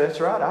say, that's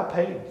right, I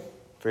paid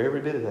for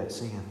every bit of that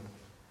sin.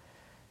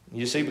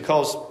 You see,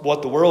 because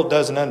what the world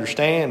doesn't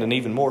understand, and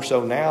even more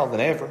so now than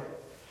ever,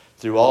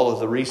 through all of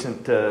the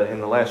recent, in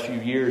the last few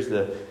years,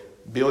 the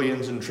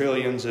billions and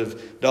trillions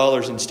of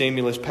dollars in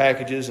stimulus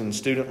packages and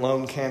student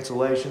loan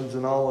cancellations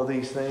and all of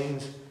these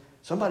things,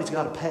 somebody's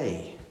got to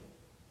pay.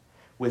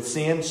 With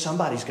sin,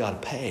 somebody's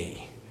got to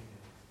pay.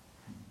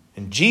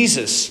 And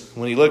Jesus,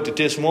 when he looked at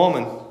this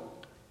woman,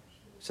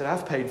 said,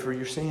 I've paid for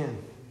your sin.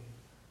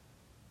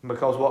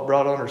 Because what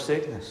brought on her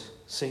sickness?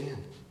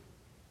 Sin.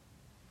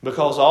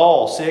 Because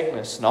all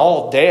sickness and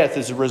all death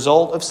is a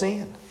result of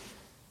sin.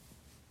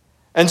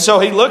 And so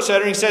he looks at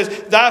her and he says,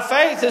 thy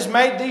faith has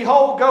made thee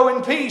whole, go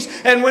in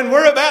peace. And when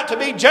we're about to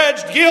be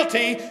judged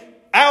guilty,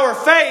 our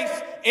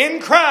faith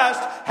in Christ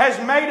has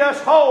made us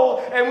whole,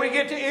 and we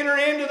get to enter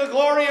into the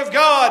glory of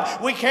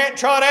God. We can't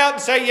trot out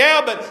and say,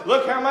 yeah, but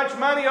look how much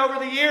money over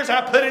the years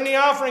I put in the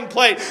offering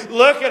plate.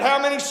 Look at how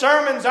many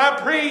sermons I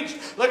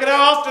preached. Look at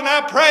how often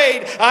I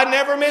prayed. I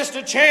never missed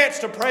a chance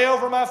to pray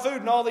over my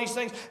food and all these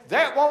things.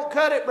 That won't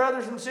cut it,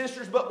 brothers and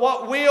sisters, but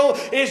what will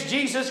is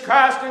Jesus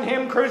Christ and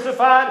Him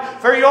crucified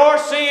for your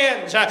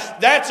sins.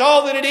 That's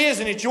all that it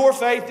is, and it's your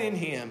faith in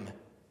Him.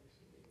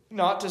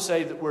 Not to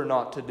say that we're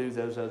not to do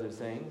those other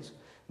things.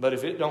 But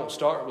if it don't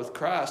start with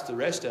Christ, the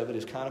rest of it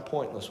is kind of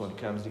pointless when it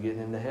comes to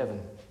getting into heaven.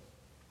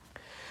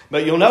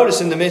 But you'll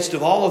notice in the midst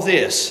of all of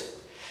this,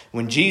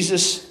 when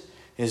Jesus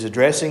is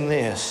addressing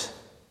this,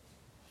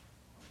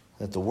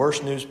 that the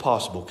worst news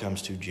possible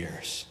comes to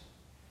Jairus.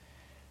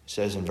 It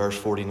says in verse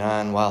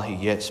 49, while he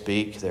yet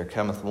spake, there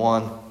cometh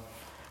one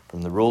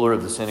from the ruler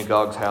of the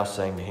synagogue's house,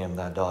 saying to him,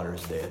 thy daughter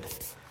is dead.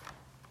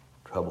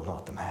 Trouble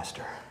not the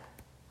master.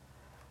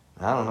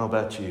 And I don't know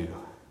about you,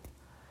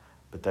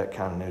 but that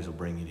kind of news will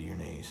bring you to your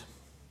knees.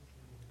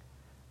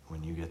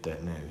 When you get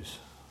that news,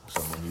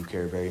 someone you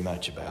care very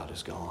much about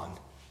is gone.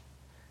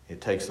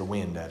 It takes the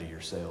wind out of your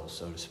sails,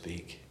 so to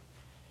speak.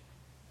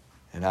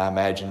 And I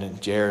imagine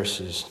that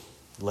Jairus'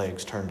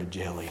 legs turned to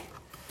jelly.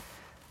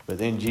 But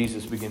then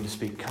Jesus began to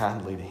speak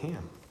kindly to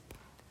him.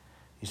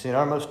 You see, in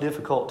our most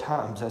difficult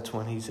times, that's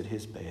when He's at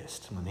His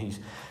best.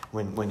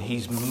 When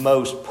He's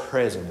most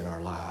present in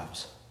our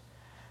lives.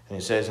 And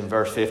it says in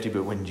verse 50,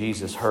 but when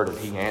Jesus heard it,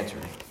 He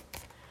answered him,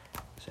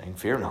 saying,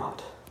 fear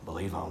not,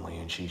 believe only,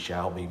 and she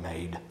shall be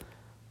made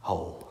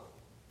whole.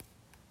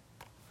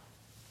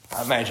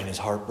 I imagine his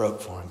heart broke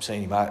for him,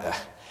 seeing him.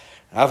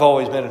 I've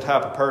always been a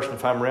type of person,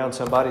 if I'm around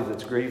somebody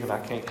that's grieving, I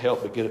can't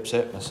help but get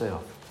upset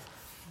myself.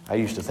 I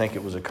used to think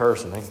it was a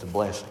curse. I think it's a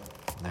blessing.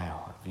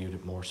 Now, I viewed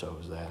it more so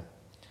as that.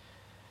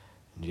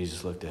 And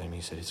Jesus looked at him,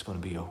 He said, it's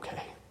going to be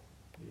okay.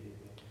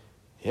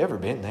 You ever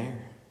been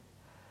there?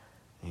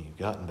 And you've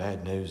gotten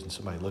bad news and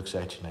somebody looks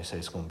at you and they say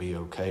it's going to be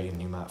okay,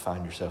 and you might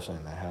find yourself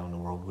saying, how in the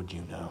world would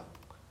you know?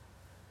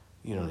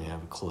 You don't even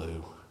have a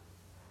clue.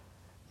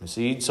 And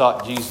see, he'd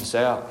sought Jesus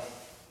out,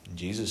 and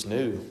Jesus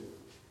knew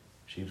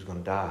she was going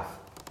to die,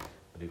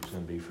 but it was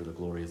going to be for the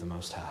glory of the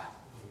Most High.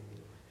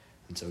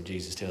 And so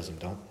Jesus tells him,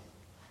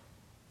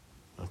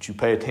 don't you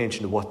pay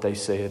attention to what they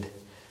said.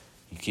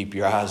 You keep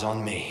your eyes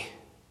on me.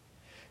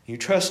 You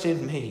trust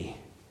in me.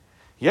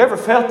 You ever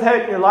felt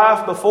that in your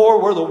life before,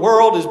 where the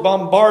world is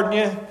bombarding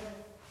you?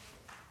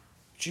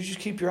 But you just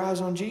keep your eyes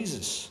on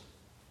Jesus.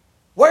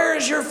 Where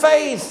is your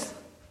faith?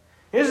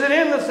 Is it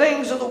in the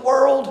things of the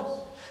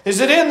world?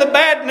 Is it in the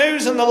bad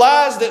news and the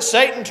lies that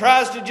Satan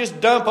tries to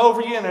just dump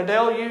over you in a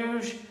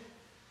deluge?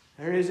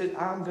 There is it,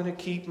 I'm going to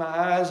keep my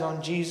eyes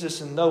on Jesus,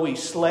 and though He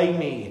slay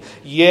me,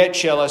 yet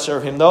shall I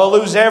serve Him. Though I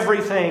lose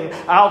everything,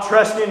 I'll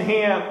trust in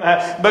Him.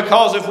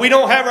 Because if we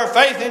don't have our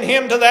faith in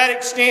Him to that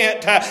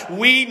extent,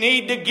 we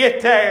need to get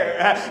there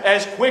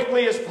as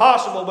quickly as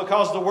possible,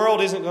 because the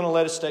world isn't going to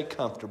let us stay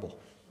comfortable.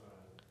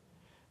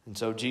 And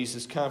so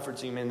Jesus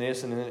comforts him in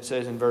this, and then it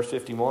says in verse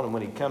 51, and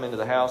when he come into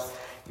the house,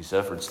 he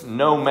suffered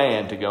no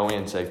man to go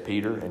in save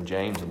Peter and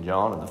James and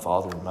John and the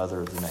father and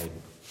mother of the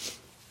maiden.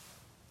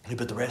 He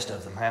put the rest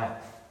of them out.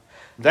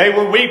 They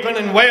were weeping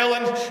and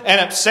wailing and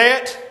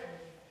upset.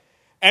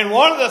 And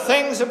one of the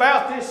things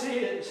about this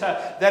is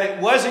that it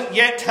wasn't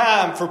yet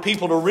time for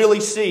people to really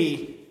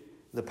see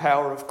the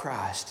power of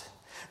Christ.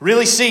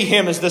 Really see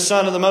Him as the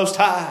Son of the Most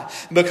High.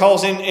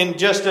 Because in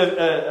just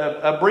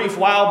a brief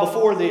while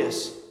before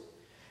this,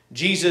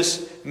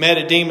 Jesus met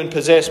a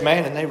demon-possessed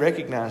man and they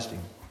recognized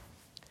Him.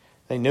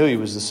 They knew He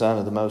was the Son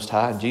of the Most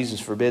High, and Jesus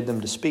forbid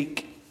them to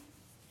speak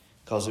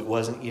because it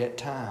wasn't yet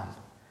time.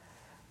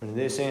 But in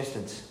this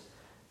instance,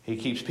 He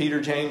keeps Peter,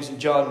 James,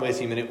 and John with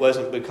Him, and it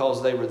wasn't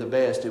because they were the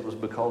best, it was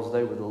because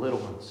they were the little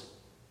ones.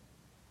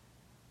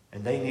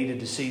 And they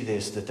needed to see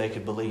this, that they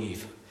could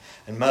believe.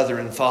 And mother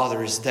and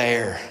father is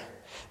there.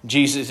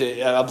 Jesus,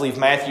 I believe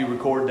Matthew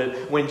recorded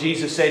that when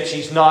Jesus said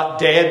she's not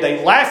dead,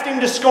 they laughed Him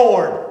to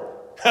scorn.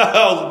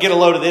 Oh, get a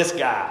load of this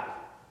guy.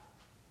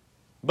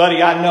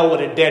 Buddy, I know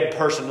what a dead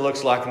person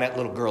looks like, and that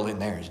little girl in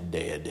there is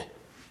dead.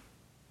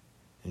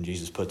 And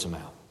Jesus puts them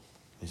out.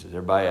 He says,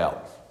 everybody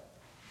out.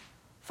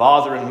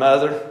 Father and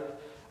mother,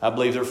 I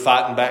believe they're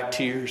fighting back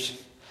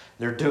tears.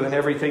 They're doing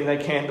everything they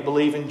can to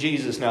believe in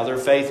Jesus. Now, their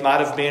faith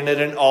might have been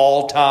at an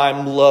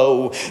all-time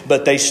low,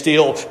 but they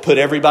still put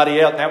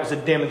everybody out. And that was a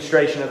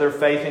demonstration of their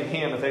faith in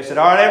Him. If they said,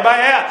 all right,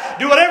 everybody out.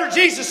 Do whatever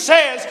Jesus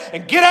says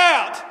and get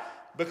out,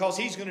 because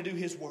He's going to do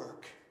His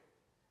work.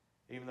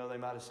 Even though they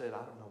might have said,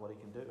 I don't know what He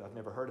can do. I've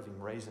never heard of Him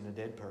raising a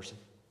dead person.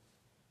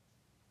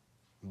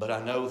 But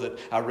I know that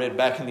I read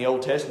back in the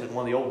Old Testament,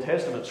 one of the Old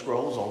Testament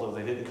scrolls, although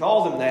they didn't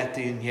call them that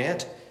then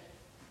yet,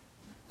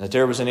 that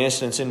there was an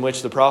instance in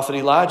which the prophet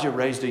Elijah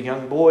raised a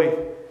young boy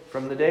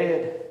from the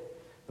dead.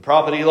 The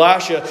prophet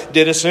Elisha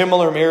did a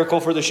similar miracle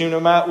for the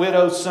Shunammite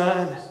widow's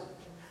son.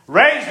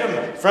 Raised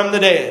him from the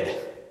dead.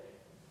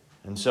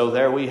 And so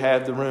there we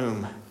have the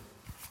room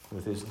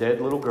with this dead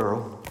little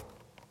girl,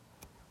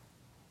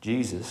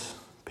 Jesus,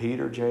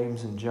 Peter,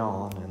 James, and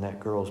John, and that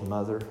girl's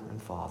mother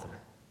and father.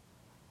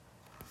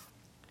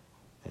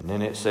 And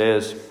then it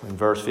says in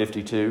verse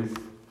 52,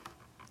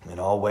 and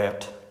all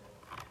wept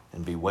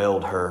and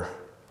bewailed her.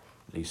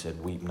 But He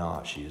said, weep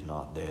not, she is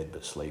not dead,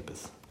 but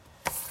sleepeth.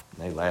 And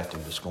they laughed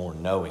Him to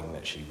scorn, knowing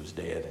that she was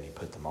dead. And He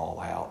put them all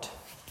out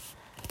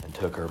and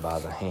took her by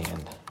the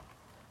hand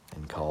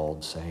and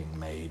called, saying,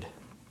 Maid,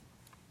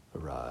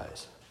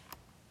 arise.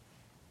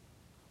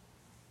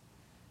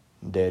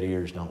 Dead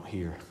ears don't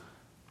hear.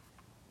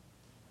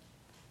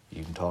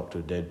 You can talk to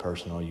a dead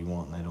person all you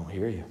want and they don't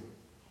hear you.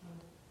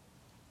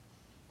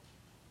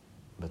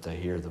 But they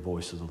hear the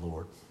voice of the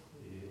Lord.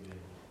 Amen.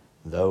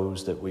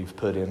 Those that we've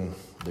put in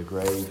the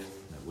grave,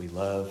 that we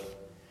love,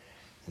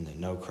 and that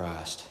know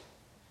Christ.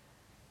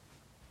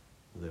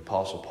 The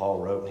Apostle Paul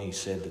wrote, and he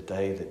said that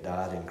they that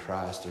died in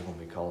Christ, they're going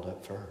to be called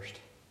up first.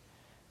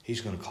 He's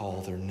going to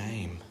call their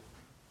name.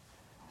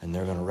 And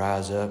they're going to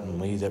rise up,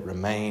 and we that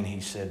remain,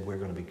 He said, we're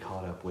going to be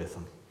caught up with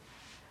them.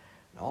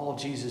 And all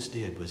Jesus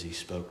did was He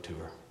spoke to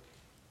her.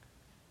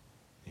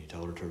 He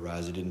told her to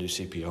rise. He didn't do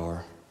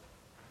CPR.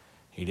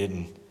 He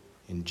didn't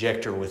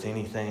inject her with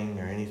anything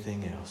or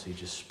anything else. He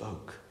just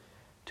spoke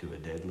to a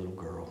dead little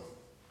girl.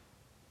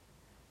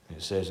 And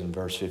it says in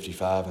verse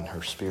 55, and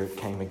her spirit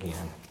came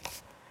again,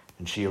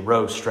 and she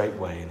arose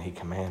straightway, and He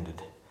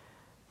commanded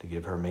to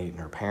give her meat. And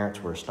her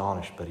parents were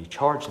astonished, but He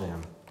charged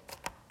them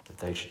that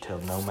they should tell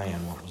no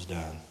man what was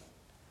done.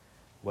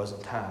 It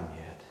wasn't time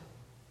yet.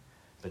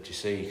 But you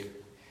see,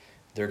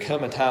 there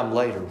come a time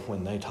later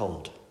when they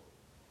told.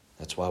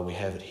 That's why we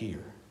have it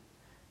here.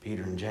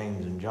 Peter and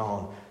James and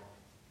John,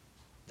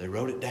 they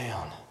wrote it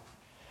down.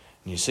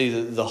 And you see,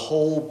 the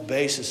whole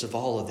basis of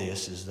all of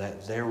this is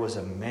that there was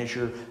a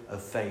measure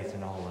of faith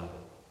in all of it.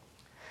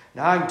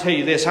 Now, I can tell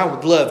you this. I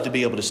would love to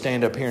be able to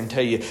stand up here and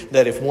tell you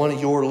that if one of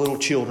your little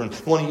children,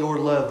 one of your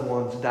loved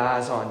ones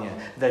dies on you,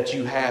 that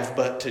you have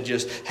but to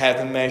just have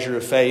a measure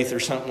of faith or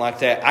something like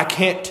that. I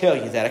can't tell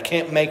you that. I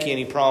can't make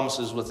any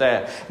promises with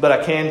that. But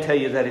I can tell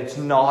you that it's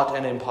not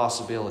an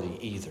impossibility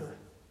either.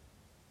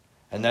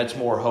 And that's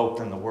more hope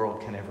than the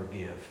world can ever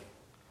give.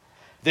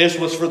 This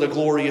was for the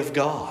glory of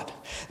God.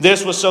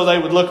 This was so they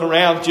would look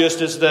around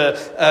just as the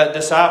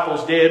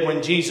disciples did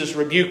when Jesus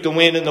rebuked the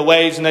wind and the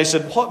waves. And they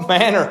said, what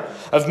manner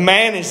of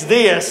man is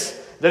this,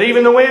 that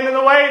even the wind and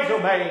the waves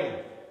obey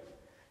Him?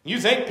 You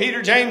think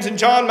Peter, James, and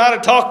John might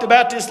have talked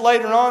about this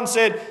later on and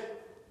said,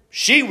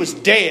 she was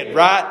dead,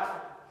 right?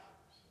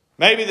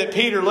 Maybe that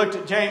Peter looked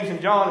at James and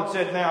John and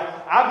said,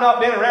 now, I've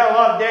not been around a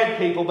lot of dead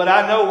people, but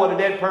I know what a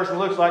dead person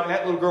looks like, and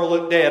that little girl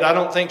looked dead. I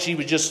don't think she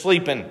was just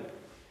sleeping.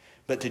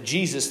 But to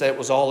Jesus, that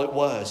was all it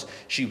was.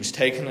 She was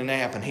taking a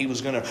nap, and He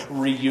was going to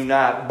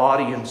reunite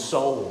body and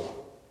soul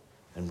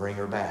and bring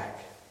her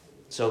back,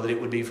 so that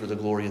it would be for the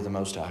glory of the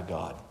Most High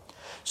God,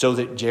 so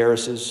that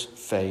Jairus'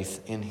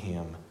 faith in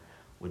him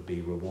would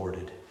be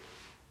rewarded.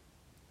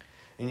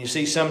 And you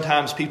see,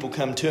 sometimes people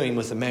come to him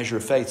with a measure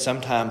of faith.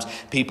 Sometimes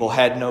people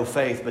had no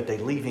faith, but they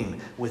leave him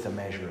with a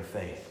measure of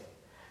faith.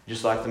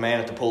 Just like the man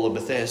at the pool of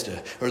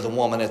Bethesda, or the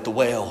woman at the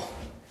well,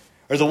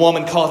 or the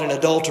woman caught in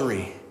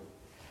adultery.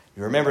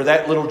 You remember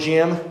that little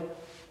gem?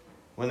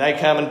 When they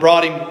come and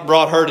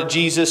brought her to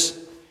Jesus,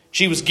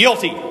 she was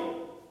guilty.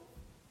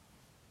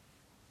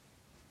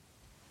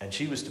 And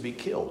she was to be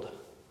killed.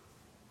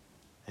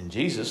 And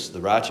Jesus, the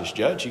righteous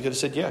judge, he could have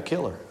said, yeah,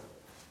 kill her.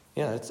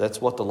 Yeah, that's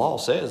what the law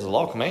says. The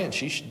law commands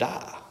she should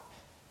die.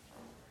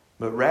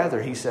 But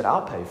rather, he said,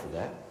 I'll pay for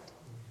that.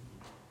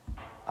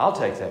 I'll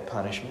take that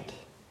punishment.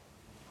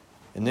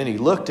 And then he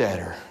looked at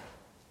her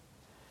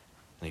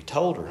and he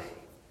told her,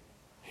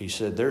 he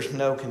said, there's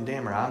no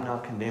condemner. I'm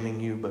not condemning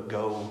you, but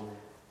go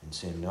and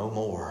sin no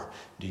more.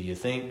 Do you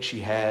think she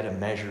had a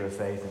measure of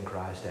faith in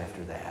Christ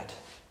after that?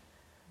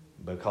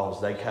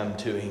 Because they come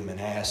to him and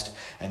asked,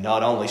 and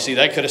not only, see,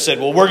 they could have said,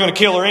 well, we're going to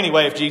kill her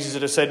anyway, if Jesus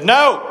had said,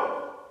 no.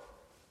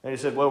 And he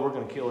said, well, we're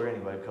going to kill her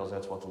anyway because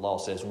that's what the law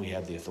says and we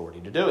have the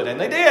authority to do it. And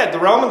they did. The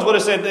Romans would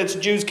have said, it's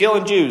Jews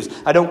killing Jews.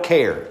 I don't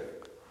care.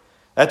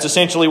 That's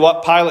essentially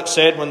what Pilate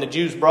said when the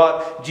Jews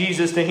brought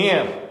Jesus to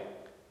him.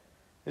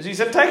 As he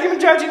said, take him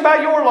and judge him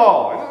by your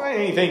law. It doesn't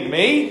mean anything to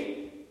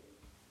me.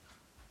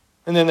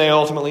 And then they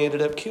ultimately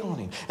ended up killing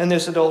him. And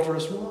this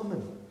adulterous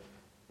woman,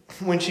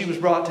 when she was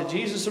brought to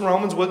Jesus, the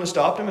Romans wouldn't have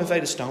stopped him if they'd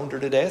have stoned her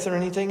to death or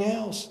anything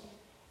else.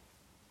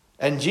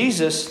 And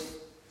Jesus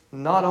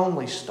not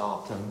only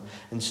stopped them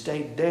and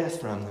stayed death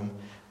from them,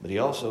 but he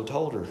also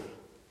told her,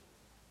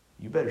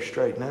 you better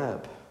straighten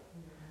up.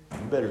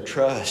 You better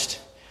trust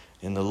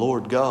in the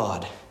Lord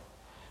God.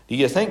 Do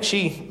you think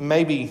she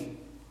maybe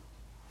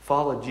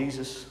followed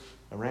Jesus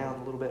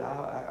around a little bit?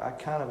 I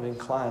kind of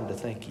inclined to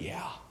think,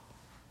 yeah.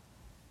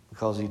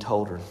 Because he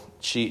told her,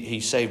 he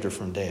saved her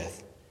from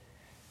death.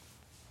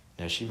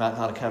 Now, she might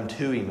not have come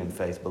to him in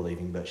faith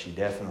believing, but she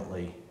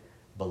definitely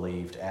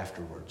believed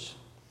afterwards.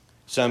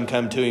 Some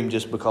come to him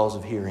just because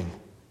of hearing.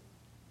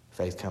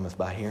 Faith cometh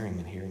by hearing,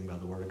 and hearing by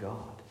the word of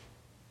God.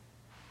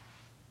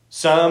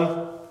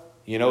 Some,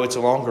 it's a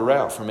longer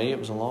route. For me, it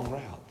was a long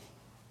route.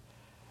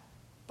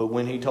 But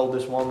when he told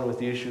this woman with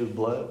the issue of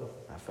blood,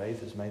 my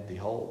faith has made thee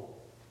whole.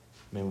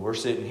 I mean, we're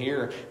sitting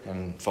here,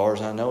 and as far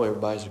as I know,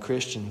 everybody's a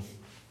Christian.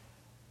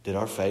 Did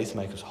our faith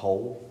make us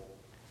whole?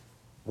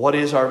 What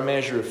is our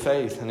measure of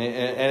faith? And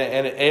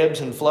it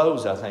ebbs and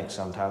flows, I think,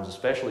 sometimes,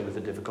 especially with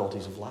the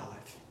difficulties of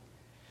life.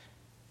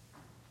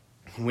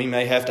 We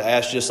may have to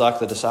ask, just like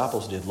the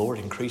disciples did, Lord,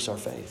 increase our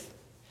faith.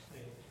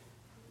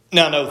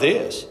 Now, know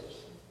this.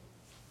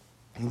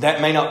 That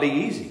may not be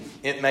easy.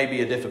 It may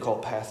be a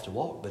difficult path to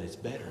walk, but it's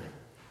better.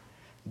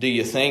 Do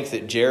you think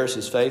that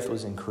Jairus' faith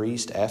was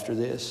increased after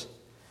this?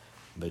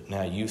 But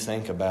now you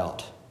think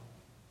about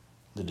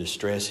the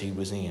distress he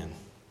was in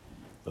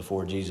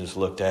before Jesus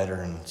looked at her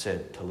and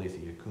said, Talitha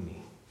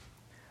kumi,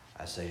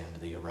 I say unto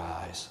thee,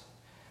 arise.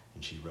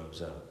 And she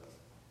rose up.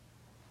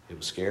 It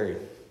was scary.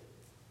 It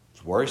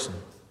was worrisome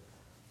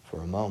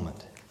for a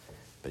moment.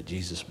 But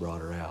Jesus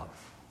brought her out.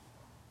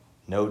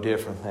 No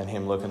different than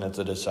him looking at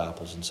the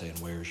disciples and saying,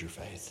 where's your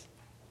faith?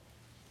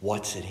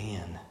 What's it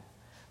in?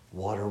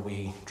 What are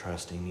we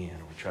trusting in?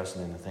 Are we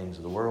trusting in the things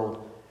of the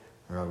world?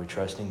 Or are we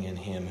trusting in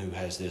him who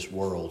has this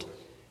world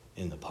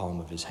in the palm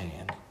of his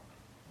hand?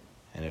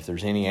 And if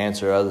there's any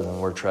answer other than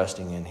we're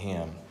trusting in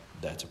him,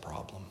 that's a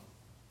problem.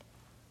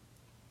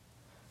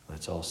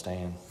 Let's all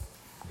stand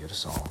and get a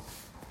song.